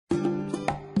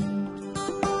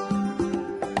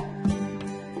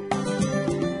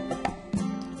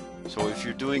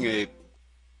doing a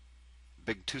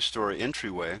big two-story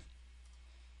entryway,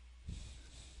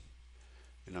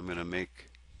 and I'm going to make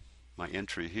my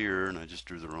entry here, and I just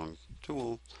drew the wrong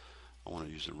tool. I want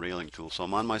to use a railing tool. So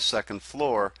I'm on my second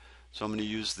floor, so I'm going to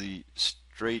use the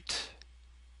straight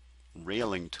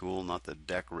railing tool, not the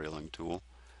deck railing tool.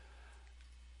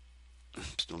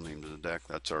 Still named as a deck,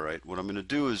 that's alright. What I'm going to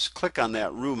do is click on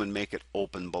that room and make it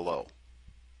open below.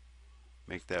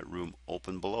 Make that room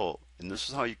open below. And this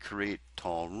is how you create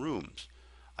tall rooms.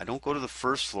 I don't go to the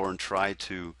first floor and try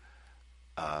to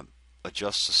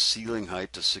adjust the ceiling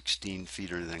height to 16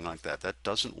 feet or anything like that. That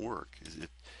doesn't work.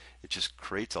 It just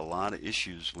creates a lot of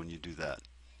issues when you do that.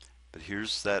 But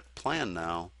here's that plan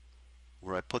now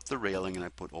where I put the railing and I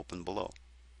put open below.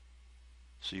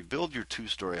 So you build your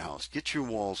two-story house, get your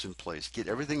walls in place, get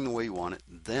everything the way you want it,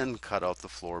 then cut out the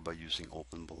floor by using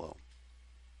open below.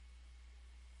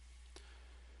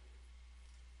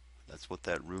 That's what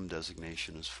that room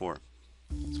designation is for.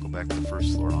 Let's go back to the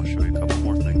first floor and I'll show you a couple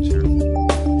more things here.